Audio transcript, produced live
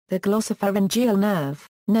The glossopharyngeal nerve,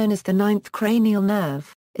 known as the ninth cranial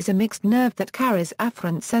nerve, is a mixed nerve that carries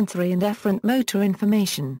afferent sensory and efferent motor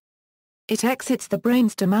information. It exits the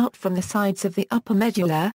brainstem out from the sides of the upper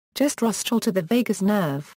medulla, just rostral to the vagus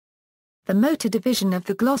nerve. The motor division of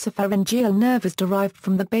the glossopharyngeal nerve is derived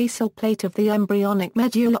from the basal plate of the embryonic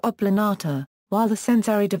medulla oblongata, while the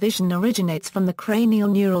sensory division originates from the cranial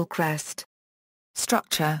neural crest.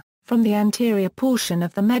 Structure: from the anterior portion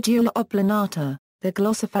of the medulla oblongata, the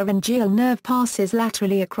glossopharyngeal nerve passes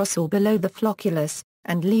laterally across or below the flocculus,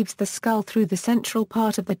 and leaves the skull through the central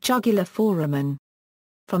part of the jugular foramen.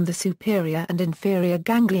 From the superior and inferior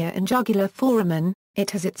ganglia and jugular foramen,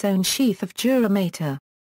 it has its own sheath of dura mater.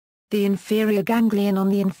 The inferior ganglion on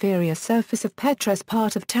the inferior surface of petrous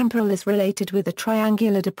part of temporal is related with a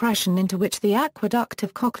triangular depression into which the aqueduct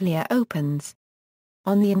of cochlea opens.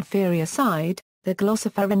 On the inferior side, the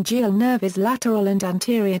glossopharyngeal nerve is lateral and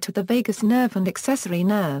anterior to the vagus nerve and accessory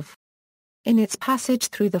nerve. In its passage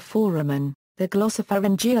through the foramen, the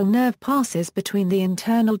glossopharyngeal nerve passes between the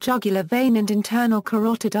internal jugular vein and internal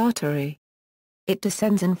carotid artery. It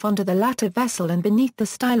descends in front of the latter vessel and beneath the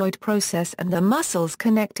styloid process and the muscles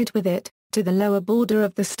connected with it, to the lower border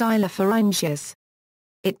of the Stylopharyngeus.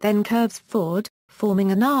 It then curves forward,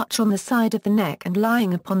 forming an arch on the side of the neck and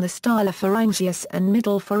lying upon the Stylopharyngeus and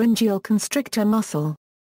middle pharyngeal constrictor muscle.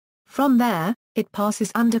 From there, it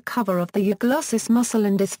passes under cover of the euglossus muscle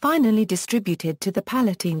and is finally distributed to the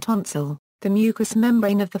palatine tonsil, the mucous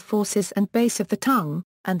membrane of the fauces and base of the tongue,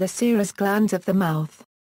 and the serous glands of the mouth.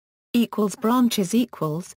 Branches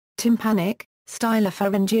tympanic,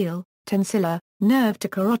 stylopharyngeal, tonsillar, nerve to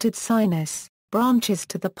carotid sinus, branches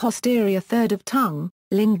to the posterior third of tongue,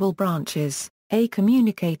 lingual branches, a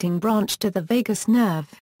communicating branch to the vagus nerve.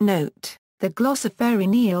 Note: the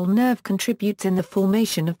glossopharyngeal nerve contributes in the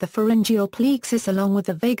formation of the pharyngeal plexus along with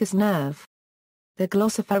the vagus nerve. The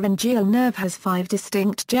glossopharyngeal nerve has 5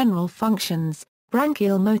 distinct general functions.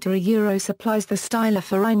 Branchial motor supplies the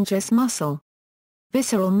stylopharyngeus muscle.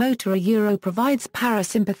 Visceral motor provides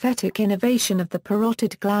parasympathetic innervation of the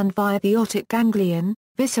parotid gland via the otic ganglion.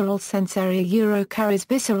 Visceral sensory carries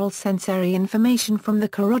visceral sensory information from the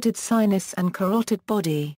carotid sinus and carotid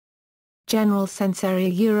body. General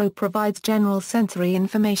sensory provides general sensory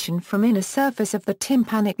information from inner surface of the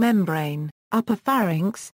tympanic membrane, upper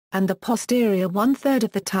pharynx, and the posterior 1/3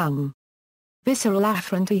 of the tongue. Visceral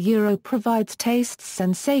afferent provides taste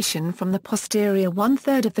sensation from the posterior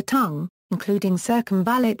 1/3 of the tongue, including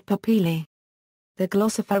circumvallate papillae. The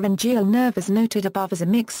glossopharyngeal nerve is noted above as a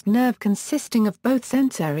mixed nerve consisting of both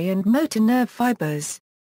sensory and motor nerve fibers.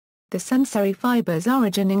 The sensory fibers'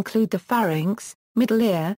 origin include the pharynx, middle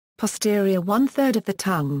ear, posterior 1/3 of the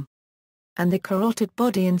tongue, and the carotid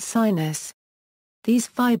body and sinus. These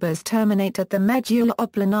fibers terminate at the medulla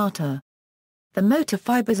oblongata. The motor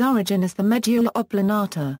fibers' origin is the medulla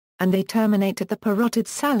oblongata, and they terminate at the parotid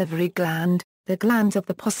salivary gland, the glands of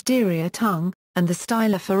the posterior tongue, and the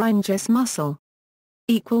stylopharyngeus muscle.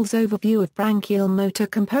 Overview of branchial motor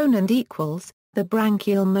component. The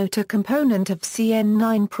branchial motor component of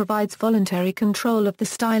CN9 provides voluntary control of the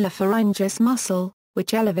stylopharyngeus muscle,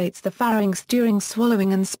 which elevates the pharynx during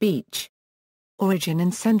swallowing and speech. Origin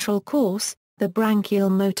and central course. The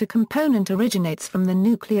branchial motor component originates from the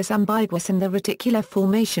nucleus ambiguus and the reticular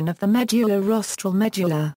formation of the medulla-rostral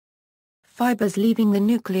medulla. Fibers leaving the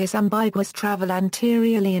nucleus ambiguus travel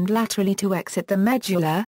anteriorly and laterally to exit the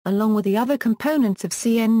medulla, along with the other components of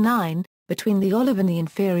CN9, between the olive and the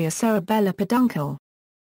inferior cerebellar peduncle.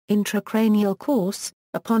 Intracranial course.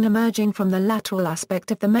 Upon emerging from the lateral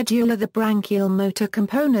aspect of the medulla, the branchial motor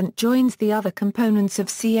component joins the other components of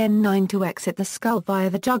CN9 to exit the skull via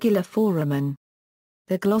the jugular foramen.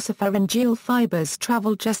 The glossopharyngeal fibers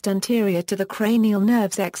travel just anterior to the cranial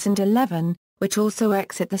nerves X and 11, which also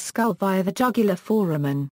exit the skull via the jugular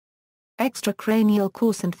foramen. Extracranial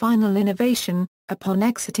course and final innervation. Upon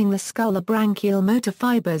exiting the skull, the branchial motor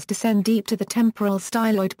fibers descend deep to the temporal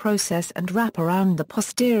styloid process and wrap around the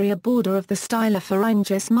posterior border of the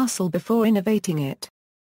stylopharyngeus muscle before innervating it.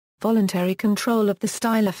 Voluntary control of the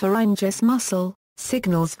stylopharyngeus muscle.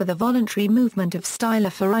 Signals for the voluntary movement of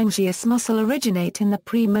stylopharyngeus muscle originate in the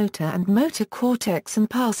premotor and motor cortex and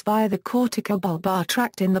pass via the corticobulbar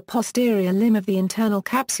tract in the posterior limb of the internal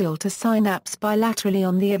capsule to synapse bilaterally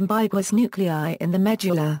on the ambiguous nuclei in the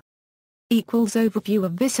medulla. Overview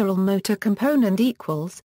of visceral motor component.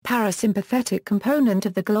 Parasympathetic component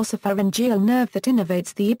of the glossopharyngeal nerve that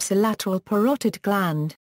innervates the ipsilateral parotid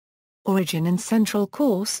gland. Origin and central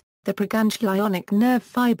course. the preganglionic nerve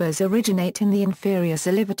fibers originate in the inferior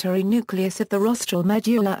salivatory nucleus of the rostral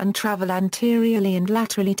medulla and travel anteriorly and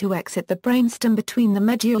laterally to exit the brainstem between the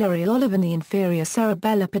medullary olive and the inferior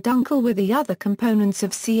cerebellar peduncle with the other components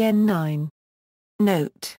of CN9.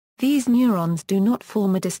 Note: these neurons do not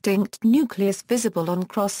form a distinct nucleus visible on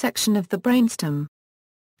cross-section of the brainstem.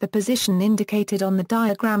 The position indicated on the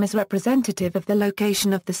diagram is representative of the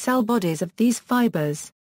location of the cell bodies of these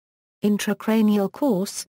fibers. Intracranial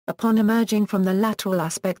course: upon emerging from the lateral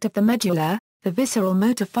aspect of the medulla, the visceral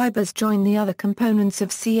motor fibers join the other components of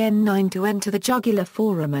CN9 to enter the jugular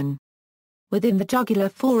foramen. Within the jugular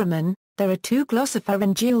foramen, there are two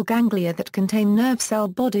glossopharyngeal ganglia that contain nerve cell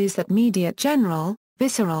bodies that mediate general,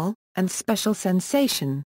 visceral, and special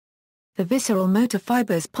sensation. The visceral motor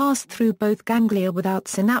fibers pass through both ganglia without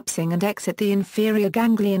synapsing and exit the inferior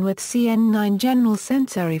ganglion with CN9 general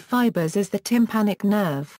sensory fibers as the tympanic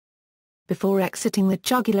nerve. Before exiting the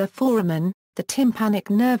jugular foramen, the tympanic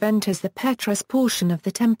nerve enters the petrous portion of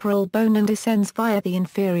the temporal bone and descends via the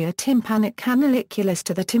inferior tympanic canaliculus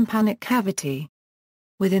to the tympanic cavity.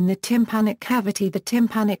 Within the tympanic cavity, the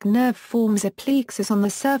tympanic nerve forms a plexus on the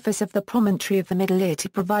surface of the promontory of the middle ear to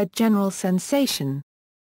provide general sensation.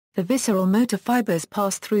 The visceral motor fibers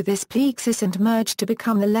pass through this plexus and merge to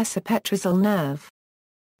become the lesser Petrosal nerve.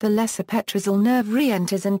 The lesser Petrosal nerve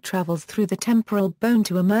re-enters and travels through the temporal bone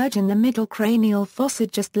to emerge in the middle cranial fossa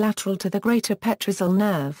just lateral to the greater Petrosal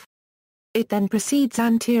nerve. It then proceeds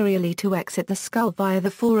anteriorly to exit the skull via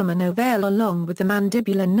the foramen ovale along with the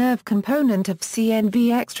mandibular nerve component of CNV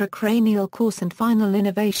extracranial course and final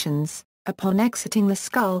innervations. Upon exiting the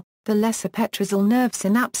skull, the lesser Petrosal nerve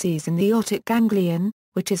synapses in the aortic ganglion,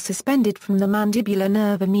 which is suspended from the mandibular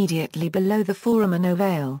nerve immediately below the foramen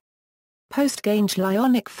ovale.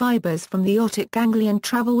 Postganglionic fibers from the aortic ganglion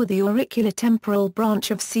travel with the auriculotemporal branch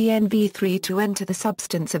of CNV3 to enter the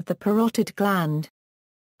substance of the parotid gland.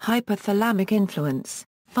 Hypothalamic influence: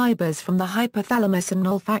 fibers from the hypothalamus and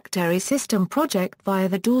olfactory system project via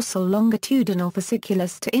the dorsal longitudinal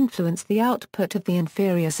fasciculus to influence the output of the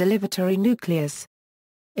inferior salivatory nucleus.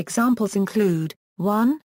 Examples include: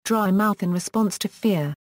 1. Dry mouth in response to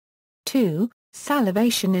fear. 2.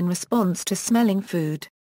 Salivation in response to smelling food.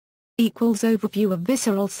 Overview of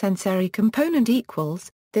visceral sensory component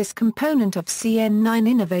This component of CN9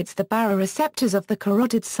 innervates the baroreceptors of the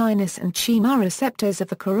carotid sinus and chemoreceptors of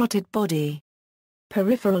the carotid body.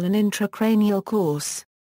 Peripheral and intracranial course.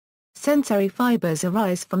 Sensory fibers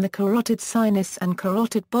arise from the carotid sinus and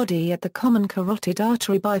carotid body at the common carotid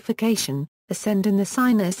artery bifurcation, ascend in the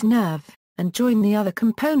sinus nerve, and join the other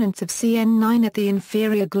components of CN9 at the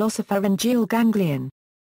inferior glossopharyngeal ganglion.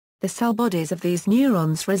 The cell bodies of these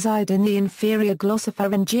neurons reside in the inferior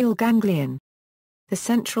glossopharyngeal ganglion. The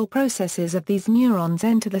central processes of these neurons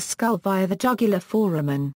enter the skull via the jugular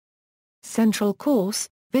foramen. Central course,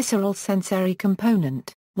 visceral sensory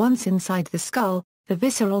component. Once inside the skull, the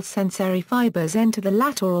visceral sensory fibers enter the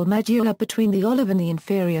lateral medulla between the olive and the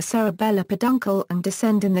inferior cerebellar peduncle and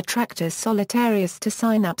descend in the tractus solitarius to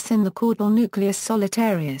synapse in the caudal nucleus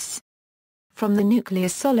solitarius. From the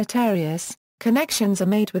nucleus solitarius, connections are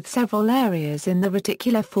made with several areas in the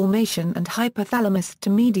reticular formation and hypothalamus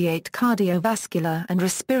to mediate cardiovascular and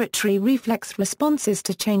respiratory reflex responses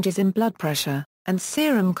to changes in blood pressure, and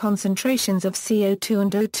serum concentrations of CO2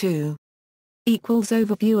 and O2.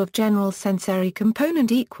 Overview of general sensory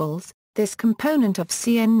component This component of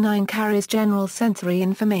CN9 carries general sensory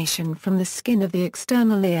information from the skin of the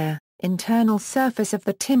external ear, internal surface of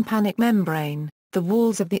the tympanic membrane, the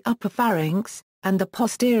walls of the upper pharynx, and the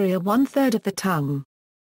posterior one-third of the tongue.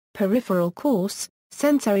 Peripheral course,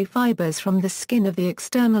 sensory fibers from the skin of the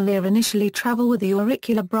external ear initially travel with the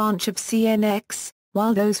auricular branch of CNX,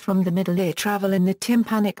 while those from the middle ear travel in the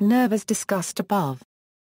tympanic nerve as discussed above.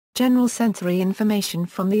 General sensory information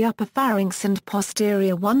from the upper pharynx and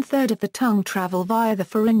posterior one-third of the tongue travel via the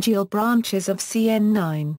pharyngeal branches of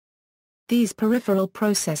CN9. These peripheral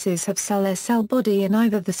processes have cell body in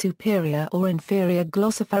either the superior or inferior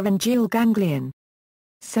glossopharyngeal ganglion.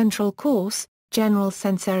 Central course, general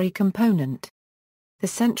sensory component. The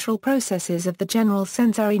central processes of the general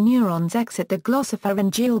sensory neurons exit the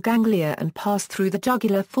glossopharyngeal ganglia and pass through the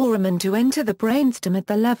jugular foramen to enter the brainstem at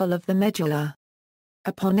the level of the medulla.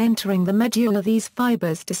 Upon entering the medulla, these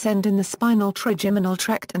fibers descend in the spinal trigeminal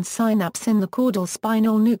tract and synapse in the caudal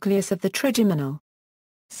spinal nucleus of the trigeminal.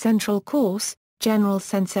 Central course, general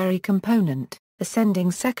sensory component. Ascending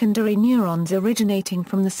secondary neurons originating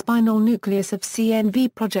from the spinal nucleus of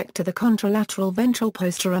CNV project to the contralateral ventral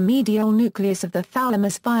posteromedial nucleus of the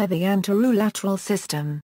thalamus via the anterolateral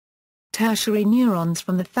system. Tertiary neurons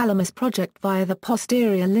from the thalamus project via the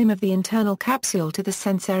posterior limb of the internal capsule to the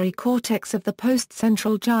sensory cortex of the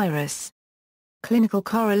postcentral gyrus. Clinical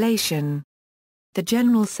correlation. The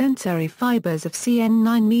general sensory fibers of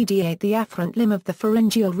CN9 mediate the afferent limb of the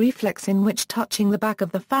pharyngeal reflex, in which touching the back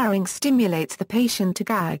of the pharynx stimulates the patient to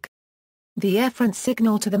gag. The efferent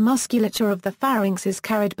signal to the musculature of the pharynx is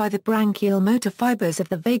carried by the branchial motor fibers of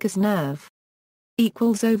the vagus nerve.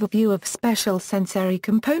 Overview of special sensory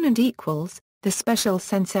component. The special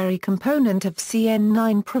sensory component of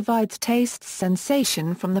CN9 provides taste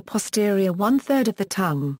sensation from the posterior one-third of the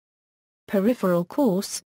tongue. Peripheral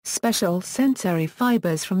course. Special sensory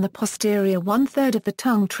fibers from the posterior one-third of the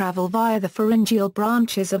tongue travel via the pharyngeal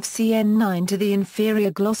branches of CN9 to the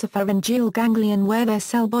inferior glossopharyngeal ganglion, where their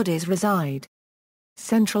cell bodies reside.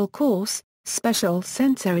 Central course. Special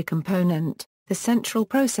sensory component. The central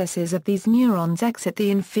processes of these neurons exit the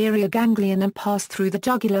inferior ganglion and pass through the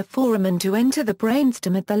jugular foramen to enter the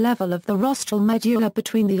brainstem at the level of the rostral medulla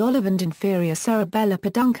between the olive and inferior cerebellar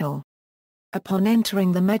peduncle. Upon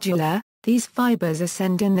entering the medulla, these fibers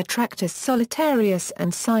ascend in the tractus solitarius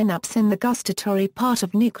and synapse in the gustatory part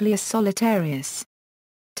of nucleus solitarius.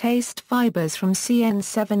 Taste fibers from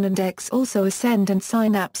CN7 and X also ascend and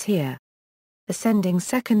synapse here. Ascending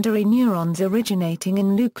secondary neurons originating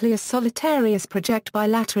in nucleus solitarius project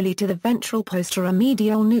bilaterally to the ventral posterior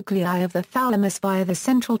medial nuclei of the thalamus via the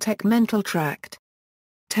central tegmental tract.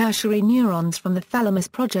 Tertiary neurons from the thalamus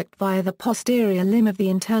project via the posterior limb of the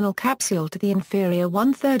internal capsule to the inferior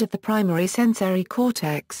one-third of the primary sensory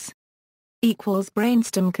cortex.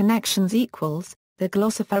 Brainstem connections. The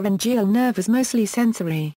glossopharyngeal nerve is mostly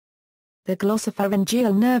sensory. The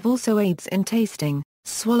glossopharyngeal nerve also aids in tasting,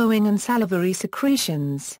 swallowing and salivary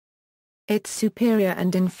secretions. Its superior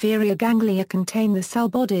and inferior ganglia contain the cell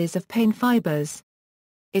bodies of pain fibers.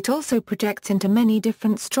 It also projects into many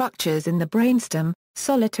different structures in the brainstem: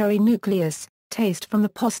 solitary nucleus, taste from the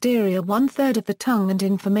posterior one-third of the tongue and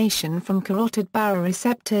information from carotid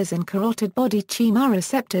baroreceptors and carotid body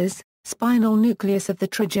chemoreceptors, spinal nucleus of the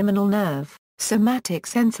trigeminal nerve, somatic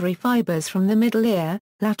sensory fibers from the middle ear,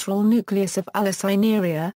 lateral nucleus of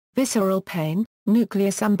allosyneria, visceral pain,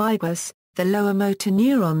 nucleus ambiguus, the lower motor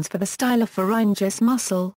neurons for the stylopharyngeus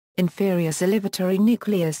muscle, inferior salivatory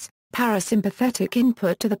nucleus, parasympathetic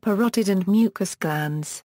input to the parotid and mucous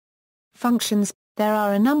glands. Functions. There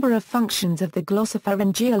are a number of functions of the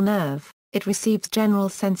glossopharyngeal nerve. It receives general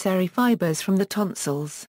sensory fibers from the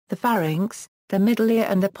tonsils, the pharynx, the middle ear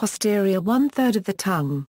and the posterior one-third of the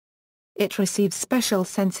tongue. It receives special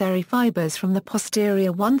sensory fibers from the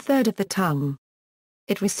posterior one-third of the tongue.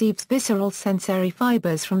 It receives visceral sensory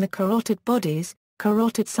fibers from the carotid bodies,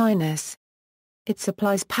 carotid sinus. It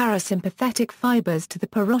supplies parasympathetic fibers to the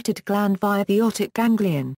parotid gland via the otic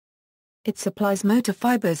ganglion. It supplies motor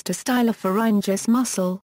fibers to stylopharyngeus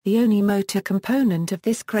muscle, the only motor component of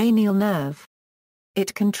this cranial nerve.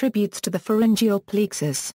 It contributes to the pharyngeal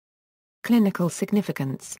plexus. Clinical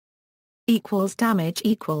significance. Damage.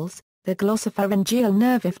 The glossopharyngeal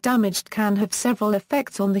nerve, if damaged, can have several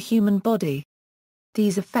effects on the human body.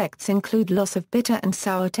 These effects include loss of bitter and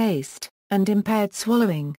sour taste, and impaired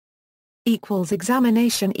swallowing.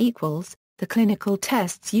 Examination. The clinical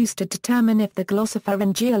tests used to determine if the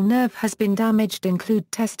glossopharyngeal nerve has been damaged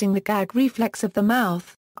include testing the gag reflex of the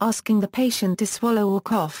mouth, asking the patient to swallow or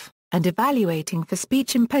cough, and evaluating for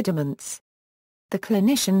speech impediments. The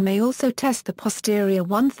clinician may also test the posterior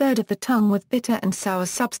one-third of the tongue with bitter and sour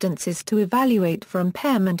substances to evaluate for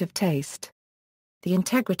impairment of taste. The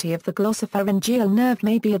integrity of the glossopharyngeal nerve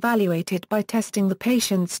may be evaluated by testing the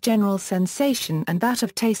patient's general sensation and that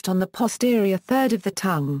of taste on the posterior third of the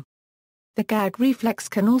tongue. The gag reflex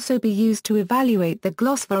can also be used to evaluate the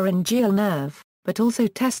glossopharyngeal nerve, but also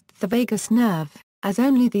test the vagus nerve, as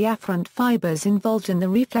only the afferent fibers involved in the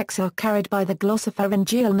reflex are carried by the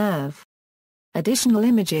glossopharyngeal nerve. Additional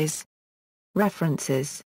images.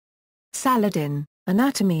 References. Saladin,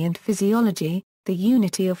 Anatomy and Physiology, The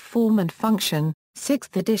Unity of Form and Function,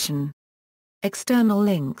 6th edition. External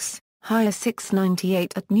links, Hire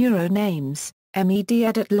 698 at Neuronames, MED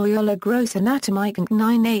ed at Loyola Gross Anatomy Inc.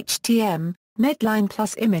 9 HTM, Medline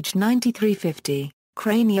plus image 9350,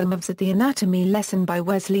 Cranial Nerves at the Anatomy lesson by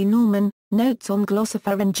Wesley Norman, Notes on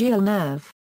Glossopharyngeal Nerve.